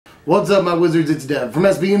What's up, my wizards? It's Dev from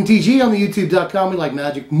SBMTG on the YouTube.com. We like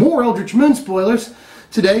magic. More Eldritch Moon spoilers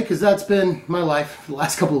today, because that's been my life for the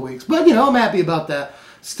last couple of weeks. But, you know, I'm happy about that.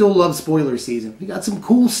 Still love spoiler season. We got some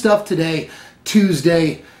cool stuff today,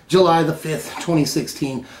 Tuesday, July the 5th,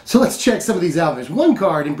 2016. So let's check some of these out. There's one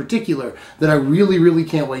card in particular that I really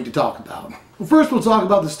can't wait to talk about. Well, first we'll talk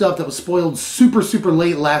about the stuff that was spoiled super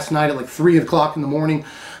late last night at like 3 o'clock in the morning,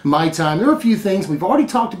 my time. There are a few things. We've already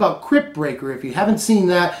talked about Crypt Breaker. If you haven't seen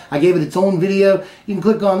that, I gave it its own video. You can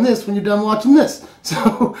click on this when you're done watching this.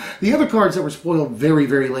 So the other cards that were spoiled very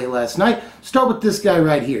late last night, start with this guy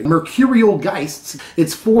right here, Mercurial Geists.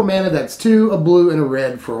 It's 4 mana, that's 2, a blue, and a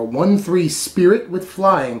red for a 1/3 spirit with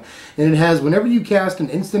flying. And it has, whenever you cast an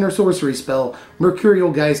instant or sorcery spell,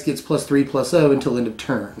 Mercurial Geist gets +3/+0 until end of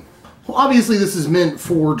turn. Well, obviously this is meant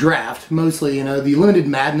for draft, mostly, you know, the Limited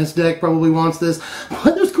Madness deck probably wants this,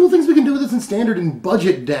 but there's cool things we can do with this in standard and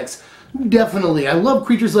budget decks. Definitely. I love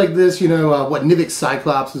creatures like this, you know, Nivix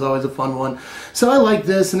Cyclops is always a fun one. So I like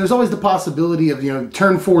this, and there's always the possibility of, you know,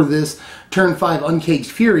 turn 4 this, turn 5 Uncaged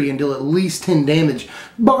Fury and deal at least 10 damage,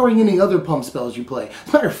 barring any other pump spells you play.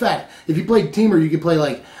 As a matter of fact, if you played Teamer, you could play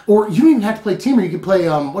like, or you don't even have to play Teamer, you could play,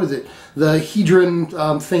 what is it, the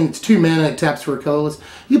Hedron thing, it's 2 mana, it taps for a colorless.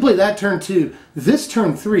 You play that turn 2, this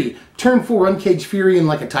turn 3, turn 4 Uncaged Fury and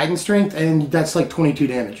like a Titan Strength, and that's like 22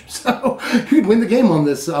 damage. So you'd win the game on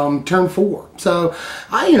this turn 4. So,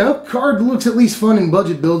 you know, card looks at least fun in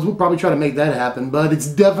budget builds. We'll probably try to make that happen, but it's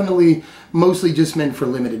definitely mostly just meant for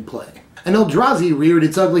limited play. And Eldrazi reared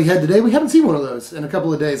its ugly head today. We haven't seen one of those in a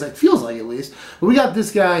couple of days. It feels like, at least. But we got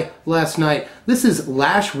this guy last night. This is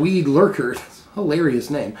Lashweed Lurker.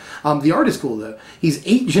 Hilarious name. The art is cool, though. He's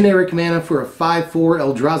 8 generic mana for a 5/4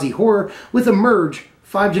 Eldrazi Horror with a merge,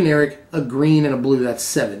 5 generic, a green, and a blue. That's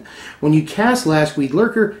 7. When you cast Lashweed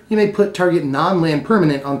Lurker, you may put target non-land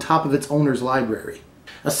permanent on top of its owner's library.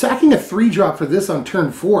 Sacking a 3-drop for this on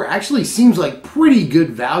turn 4 actually seems like pretty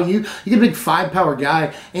good value. You get a big 5-power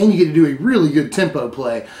guy, and you get to do a really good tempo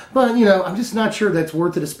play. But, you know, I'm just not sure that's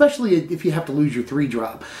worth it, especially if you have to lose your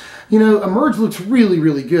 3-drop. You know, Emerge looks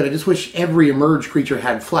really good. I just wish every Emerge creature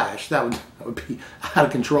had Flash. That would be out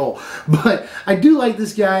of control. But I do like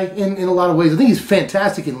this guy in a lot of ways. I think he's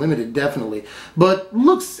fantastic in Limited, definitely. But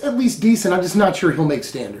looks at least decent. I'm just not sure he'll make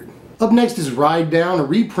Standard. Up next is Ride Down, a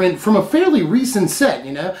reprint from a fairly recent set,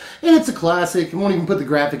 you know, and it's a classic. I won't even put the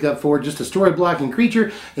graphic up for it, just a story blocking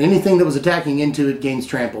creature, and anything that was attacking into it gains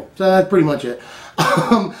trample. So that's pretty much it.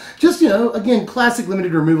 Just, you know, again, classic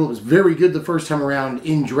limited removal. It was very good the first time around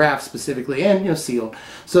in draft specifically, and, you know, sealed.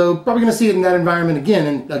 So probably going to see it in that environment again,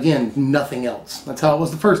 and again, nothing else. That's how it was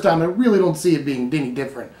the first time. I really don't see it being any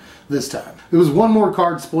different this time. There was one more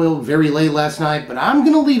card spoiled very late last night, but I'm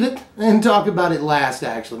going to leave it and talk about it last,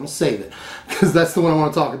 actually. I'm going to save it, because that's the one I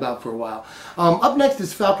want to talk about for a while. Up next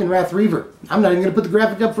is Falcon Wrath Reaver. I'm not even going to put the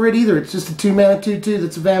graphic up for it either. It's just a 2-mana 2/2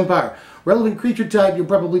 that's a vampire. Relevant creature type, you'll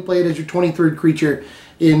probably play it as your 23rd creature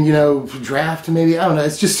in, you know, draft maybe. I don't know.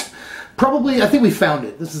 It's just probably, I think we found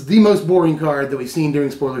it. This is the most boring card that we've seen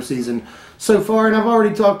during spoiler season so far, and I've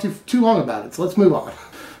already talked too long about it, so let's move on.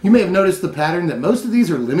 You may have noticed the pattern that most of these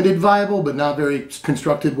are limited viable, but not very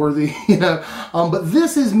constructed worthy, you know. But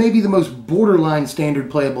this is maybe the most borderline standard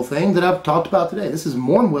playable thing that I've talked about today. This is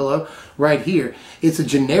Mourn Willow right here. It's a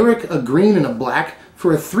generic, a green and a black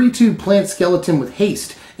for a 3/2 plant skeleton with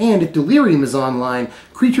haste. And if Delirium is online,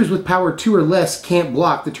 creatures with power 2 or less can't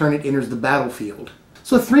block the turn it enters the battlefield.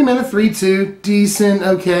 So 3 mana, 3/2, decent,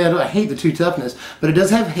 okay, I hate the 2 toughness, but it does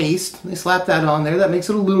have haste. They slap that on there, that makes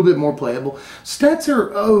it a little bit more playable. Stats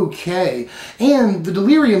are okay, and the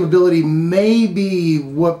Delirium ability may be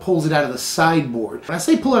what pulls it out of the sideboard. When I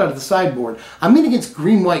say pull it out of the sideboard, I mean against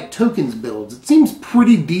green-white tokens builds. It seems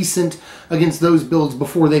pretty decent against those builds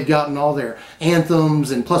before they've gotten all their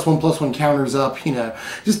anthems and +1/+1 counters up, you know.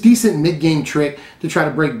 Just decent mid-game trick to try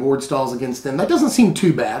to break board stalls against them. That doesn't seem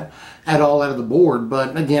too bad at all out of the board,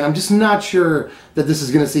 but again, I'm just not sure that this is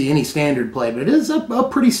going to see any standard play, but it is a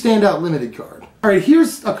pretty standout limited card. Alright,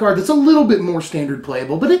 here's a card that's a little bit more standard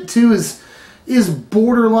playable, but it too is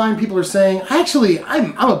borderline, people are saying. Actually,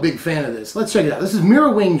 I'm a big fan of this. Let's check it out. This is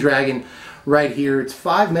Mirrorwing Dragon right here. It's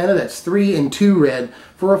 5 mana, that's 3 and 2 red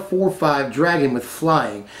for a 4/5 dragon with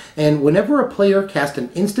flying. And whenever a player casts an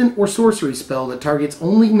instant or sorcery spell that targets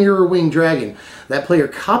only Mirrorwing Dragon, that player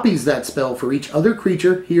copies that spell for each other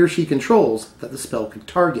creature he or she controls that the spell could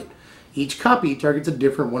target. Each copy targets a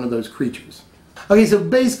different one of those creatures. Okay, so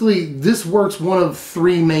basically this works one of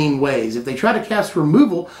 3 main ways. If they try to cast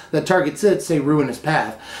removal that targets it, say Ruinous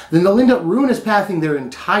Path, then they'll end up Ruinous Pathing their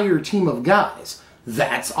entire team of guys.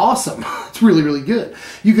 That's awesome. It's really, really good.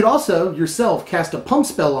 You could also, yourself, cast a pump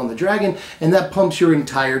spell on the dragon, and that pumps your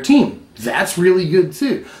entire team. That's really good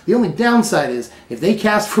too. The only downside is, if they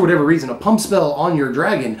cast, for whatever reason, a pump spell on your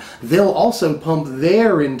dragon, they'll also pump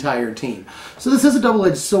their entire team. So this is a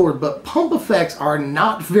double-edged sword, but pump effects are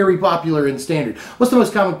not very popular in Standard. What's the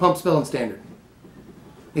most common pump spell in Standard?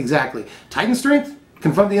 Exactly. Titan Strength?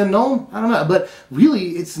 Confront the Unknown? I don't know, but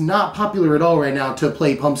really it's not popular at all right now to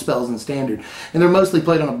play pump spells in Standard, and they're mostly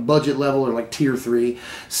played on a budget level or like tier 3,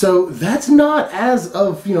 so that's not as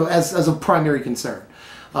of, you know, as a primary concern.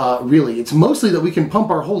 Really, it's mostly that we can pump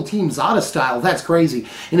our whole team Zada style. That's crazy.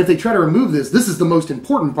 And if they try to remove this, this is the most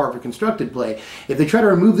important part for constructed play. If they try to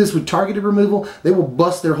remove this with targeted removal, they will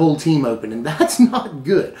bust their whole team open, and that's not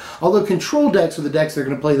good. Although control decks are the decks that are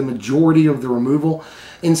going to play the majority of the removal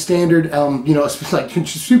in Standard, you know, like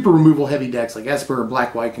super removal heavy decks like Esper or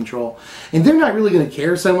Black-White Control. And they're not really going to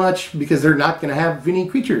care so much because they're not going to have any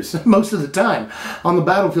creatures most of the time on the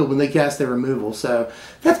battlefield when they cast their removal. So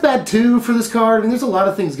that's bad too for this card. I mean, there's a lot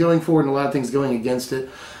of things going for it and a lot of things going against it.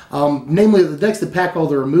 Namely, the decks that pack all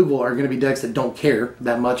the removal are going to be decks that don't care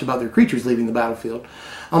that much about their creatures leaving the battlefield.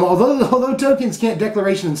 Although tokens can't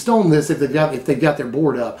Declaration and Stone this if they've got their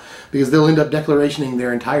board up, because they'll end up Declarationing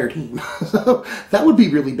their entire team. So that would be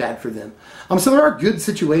really bad for them. So there are good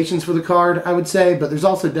situations for the card, I would say, but there's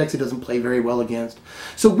also decks it doesn't play very well against.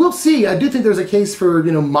 So we'll see. I do think there's a case for,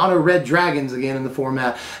 you know, mono red dragons again in the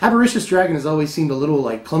format. Avaricious Dragon has always seemed a little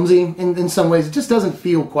like clumsy in some ways. It just doesn't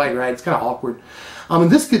feel quite right. It's kind of awkward. And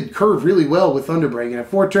this could curve really well with Thunderbreak. You know,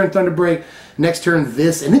 4-turn Thunderbreak, next turn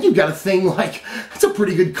this, and then you've got a thing like, that's a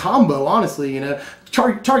pretty good combo, honestly, you know.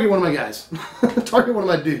 Target one of my guys. Target one of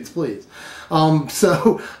my dudes, please.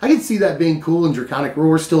 So I can see that being cool, and Draconic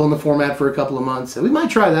Roar still in the format for a couple of months, so we might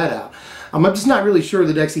try that out. I'm just not really sure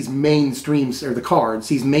the deck sees mainstream, or the card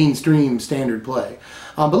sees mainstream Standard play.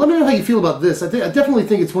 But let me know how you feel about this. I definitely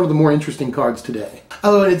think it's one of the more interesting cards today.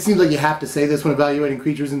 Oh, and it seems like you have to say this when evaluating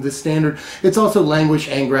creatures in this Standard. It's also Languish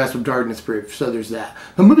and Grasp of Darkness proof, so there's that.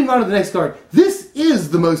 But moving on to the next card, this is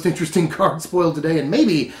the most interesting card spoiled today, and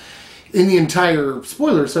maybe in the entire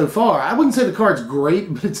spoiler so far. I wouldn't say the card's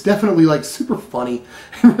great, but it's definitely like super funny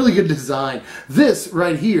and really good design. This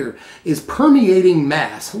right here is Permeating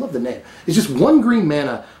Mass. I love the name. It's just 1 green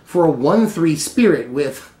mana for a 1/3 spirit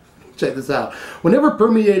with, check this out, whenever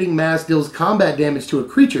Permeating Mass deals combat damage to a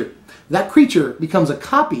creature, that creature becomes a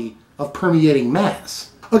copy of Permeating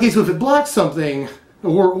Mass. Okay, so if it blocks something,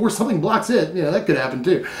 or something blocks it, you know, that could happen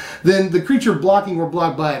too, then the creature blocking or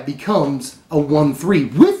blocked by it becomes a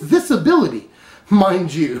 1/3 with this ability,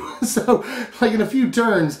 mind you. So, like in a few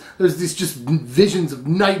turns, there's these just visions of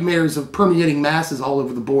nightmares of permeating masses all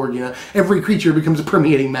over the board, you know. Every creature becomes a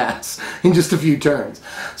permeating mass in just a few turns.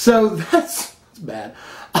 So that's bad.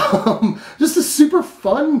 Just a super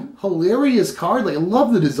fun, hilarious card. Like, I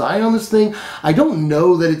love the design on this thing. I don't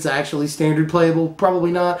know that it's actually Standard playable,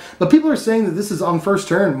 probably not. But people are saying that this is on first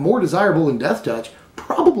turn more desirable than Death Touch.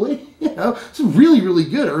 Probably, you know, it's a really, really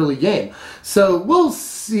good early game. So we'll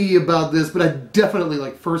see about this, but I definitely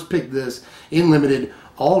like first pick this in Limited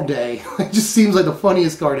all day. It just seems like the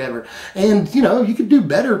funniest card ever. And, you know, you could do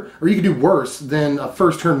better or you could do worse than a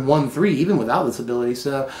first turn 1/3 even without this ability.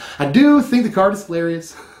 So I do think the card is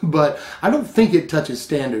hilarious, but I don't think it touches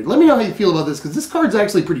Standard. Let me know how you feel about this, because this card's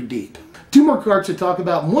actually pretty deep. 2 more cards to talk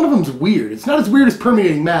about. One of them's weird. It's not as weird as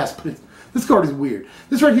Permeating Mass, but this card is weird.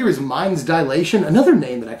 This right here is Mind's Dilation, another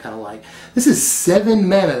name that I kind of like. This is 7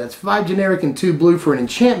 mana. That's 5 generic and 2 blue for an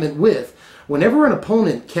enchantment with, whenever an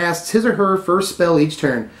opponent casts his or her first spell each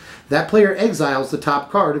turn, that player exiles the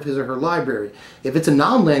top card of his or her library. If it's a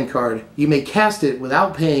non-land card, you may cast it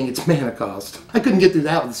without paying its mana cost. I couldn't get through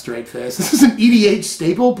that with a straight face. This is an EDH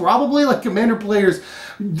staple, probably. Like, Commander players,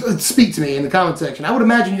 speak to me in the comment section. I would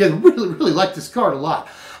imagine you guys really, really like this card a lot.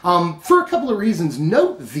 For a couple of reasons.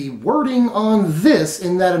 Note the wording on this,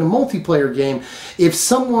 in that in a multiplayer game, if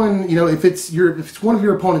someone, you know, if it's one of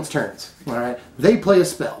your opponent's turns, all right, they play a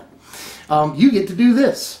spell, you get to do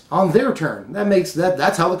this on their turn.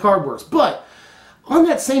 That's how the card works. But on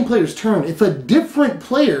that same player's turn, if a different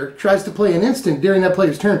player tries to play an instant during that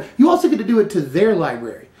player's turn, you also get to do it to their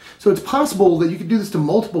library. So it's possible that you could do this to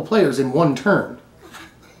multiple players in one turn.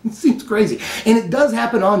 It seems crazy. And it does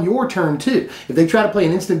happen on your turn too. If they try to play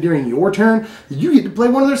an instant during your turn, you get to play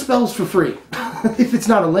one of their spells for free. If it's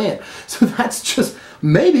not a land. So that's just,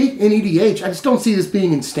 maybe in EDH. I just don't see this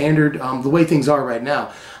being in Standard the way things are right now.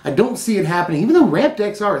 I don't see it happening. Even though ramp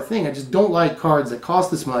decks are a thing, I just don't like cards that cost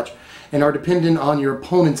this much and are dependent on your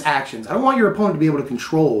opponent's actions. I don't want your opponent to be able to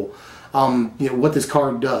control what this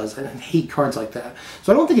card does. I hate cards like that.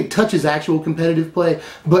 So I don't think it touches actual competitive play,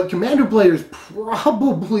 but Commander players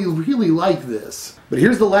probably really like this. But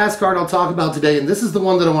here's the last card I'll talk about today, and this is the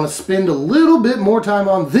one that I want to spend a little bit more time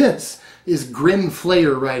on. This is Grim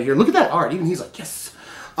Flayer right here. Look at that art. Even he's like, yes.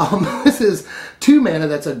 This is 2 mana,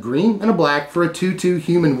 that's a green and a black for a 2/2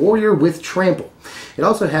 human warrior with trample. It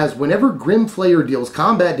also has, whenever Grim Flayer deals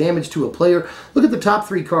combat damage to a player, look at the top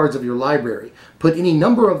 3 cards of your library. Put any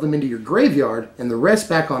number of them into your graveyard, and the rest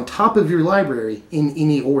back on top of your library in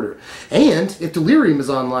any order. And if Delirium is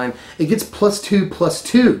online, it gets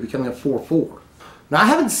 +2/+2, becoming a 4/4. Now, I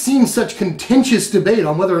haven't seen such contentious debate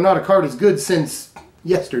on whether or not a card is good since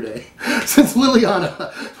yesterday. Since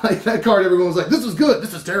Liliana, like that card, everyone was like, this is good,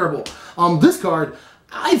 this is terrible. This card,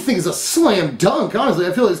 I think is a slam dunk, honestly.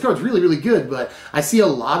 I feel like this card's really, really good, but I see a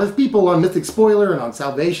lot of people on Mythic Spoiler and on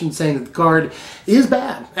Salvation saying that the card is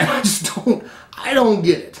bad, and I don't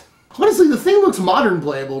get it. Honestly, the thing looks modern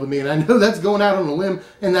playable to me, and I know that's going out on a limb,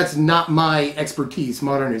 and that's not my expertise.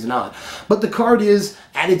 Modern is not. But the card is,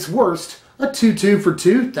 at its worst, a 2/2 for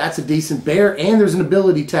 2, that's a decent bear, and there's an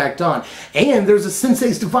ability tacked on. And there's a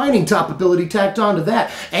Sensei's Divining Top ability tacked onto that.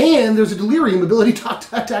 And there's a Delirium ability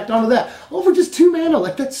tacked onto that. All for just 2 mana.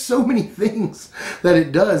 Like, that's so many things that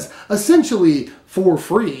it does, essentially for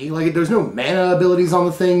free. Like, there's no mana abilities on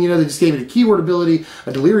the thing, they just gave it a keyword ability,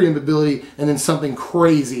 a Delirium ability, and then something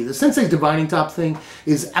crazy. The Sensei's Divining Top thing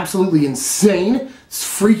is absolutely insane. It's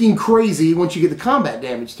freaking crazy once you get the combat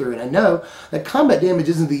damage through it. I know that combat damage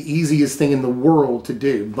isn't the easiest thing in the world to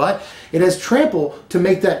do, but it has trample to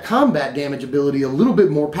make that combat damage ability a little bit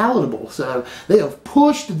more palatable. So they have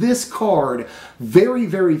pushed this card very,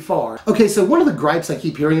 very far. Okay, so one of the gripes I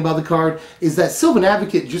keep hearing about the card is that Sylvan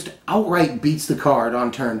Advocate just outright beats the card on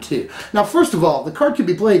turn 2. Now, first of all, the card can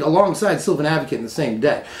be played alongside Sylvan Advocate in the same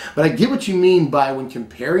deck, but I get what you mean by when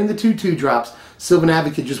comparing the 2/2 drops, Sylvan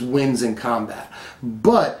Advocate just wins in combat.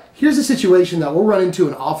 But here's a situation that we'll run into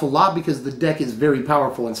an awful lot because the deck is very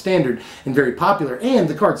powerful in Standard and very popular, and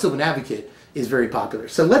the card Sylvan Advocate is very popular.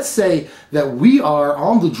 So let's say that we are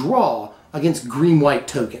on the draw against green-white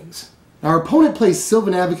tokens. Our opponent plays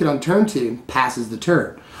Sylvan Advocate on turn 2, passes the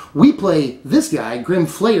turn. We play this guy, Grim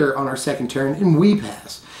Flayer, on our second turn, and we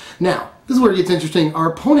pass. Now, this is where it gets interesting. Our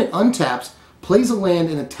opponent untaps, plays a land,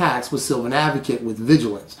 and attacks with Sylvan Advocate with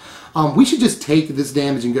Vigilance. We should just take this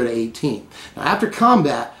damage and go to 18. Now, after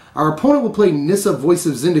combat, our opponent will play Nissa, Voice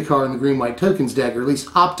of Zendikar in the green-white tokens deck, or at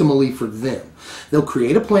least optimally for them. They'll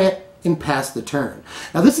create a plant and pass the turn.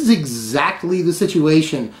 Now, this is exactly the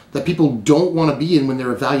situation that people don't want to be in when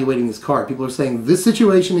they're evaluating this card. People are saying this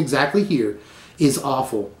situation exactly here is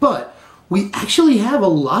awful. But we actually have a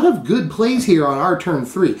lot of good plays here on our turn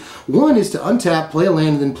 3. One is to untap, play a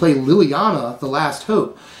land, and then play Liliana, the Last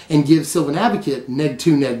Hope, and give Sylvan Advocate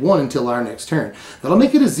 -2, -1 until our next turn. That'll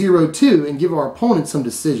make it a 0/2 and give our opponent some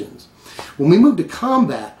decisions. When we move to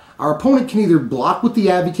combat, our opponent can either block with the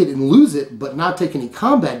Advocate and lose it, but not take any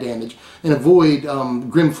combat damage and avoid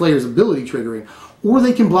Grim Flayer's ability triggering, or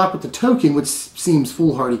they can block with the token, which seems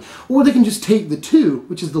foolhardy, or they can just take the 2,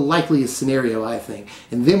 which is the likeliest scenario, I think,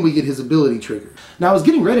 and then we get his ability triggered. Now, I was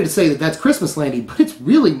getting ready to say that that's Christmas Landy, but it's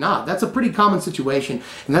really not. That's a pretty common situation,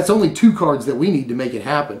 and that's only 2 cards that we need to make it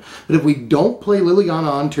happen. But if we don't play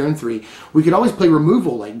Liliana on turn 3, we could always play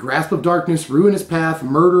removal, like Grasp of Darkness, Ruinous Path,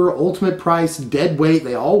 Murder, Ultimate Price, Dead Weight.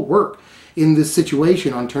 They all work in this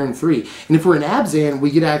situation on turn 3. And if we're in Abzan,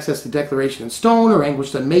 we get access to Declaration in Stone or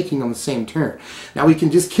Anguished Unmaking on the same turn. Now, we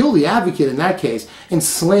can just kill the Advocate in that case and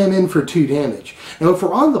slam in for 2 damage. Now, if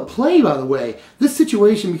we're on the play, by the way, this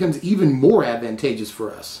situation becomes even more advantageous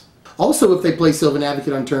for us. Also, if they play Sylvan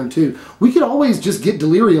Advocate on turn 2, we could always just get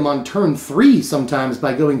Delirium on turn 3 sometimes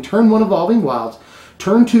by going turn 1 Evolving Wilds,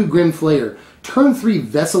 turn 2 Grim Flayer, turn 3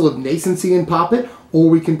 Vessel of Nascency and pop it, or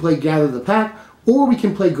we can play Gather the Pack, or we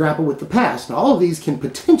can play Grapple with the Past. Now, all of these can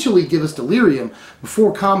potentially give us Delirium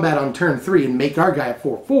before combat on turn 3 and make our guy a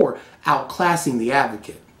 4/4, outclassing the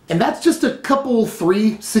Advocate. And that's just a couple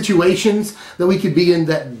 3 situations that we could be in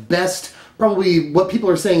that best, probably what people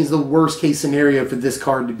are saying is the worst case scenario for this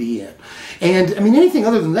card to be in. And, I mean, anything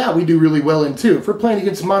other than that we do really well in too. If we're playing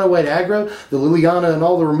against mono white aggro, the Liliana and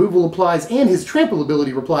all the removal applies, and his trample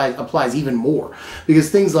ability applies even more. Because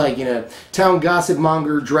things like, Town Gossip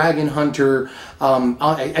Monger, Dragon Hunter,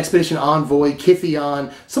 Expedition Envoy, Kithion,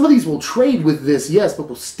 some of these will trade with this, yes, but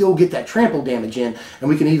we'll still get that trample damage in, and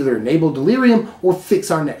we can either enable Delirium or fix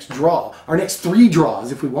our next draw, our next 3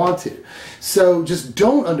 draws if we want to. So just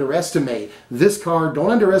don't underestimate this card. Don't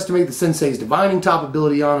underestimate the Sensei's Divining Top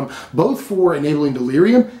ability on him, both for enabling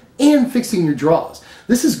Delirium and fixing your draws.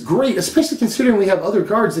 This is great, especially considering we have other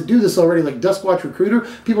cards that do this already, like Duskwatch Recruiter.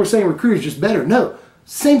 People are saying Recruiter is just better. No.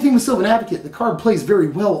 Same thing with Sylvan Advocate. The card plays very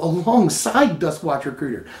well alongside Duskwatch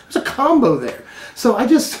Recruiter. There's a combo there. So I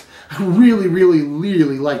really, really,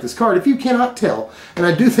 really like this card. If you cannot tell, and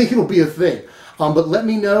I do think it'll be a thing, but let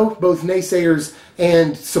me know, both naysayers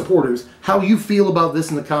and supporters, how you feel about this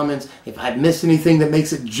in the comments. If I've missed anything that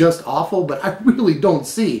makes it just awful, but I really don't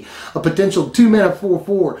see a potential 2-mana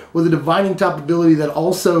 4/4 with a Divining Top ability that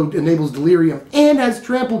also enables Delirium and has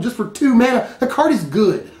Trample just for 2 mana. The card is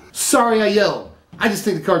good. Sorry I yelled. I just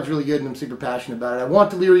think the card's really good and I'm super passionate about it. I want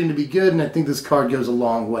Delirium to be good and I think this card goes a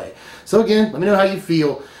long way. So again, let me know how you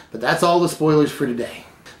feel, but that's all the spoilers for today.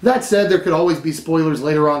 That said, there could always be spoilers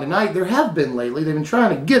later on tonight. There have been lately. They've been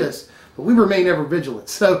trying to get us, but we remain ever vigilant.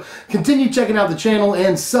 So continue checking out the channel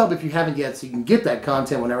and sub if you haven't yet so you can get that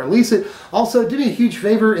content when I release it. Also, do me a huge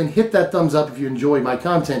favor and hit that thumbs up if you enjoy my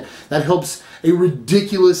content. That helps a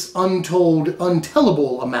ridiculous, untold,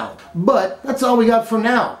 untellable amount. But that's all we got for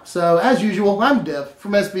now. So as usual, I'm Dev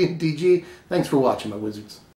from SBMTG. Thanks for watching, my wizards.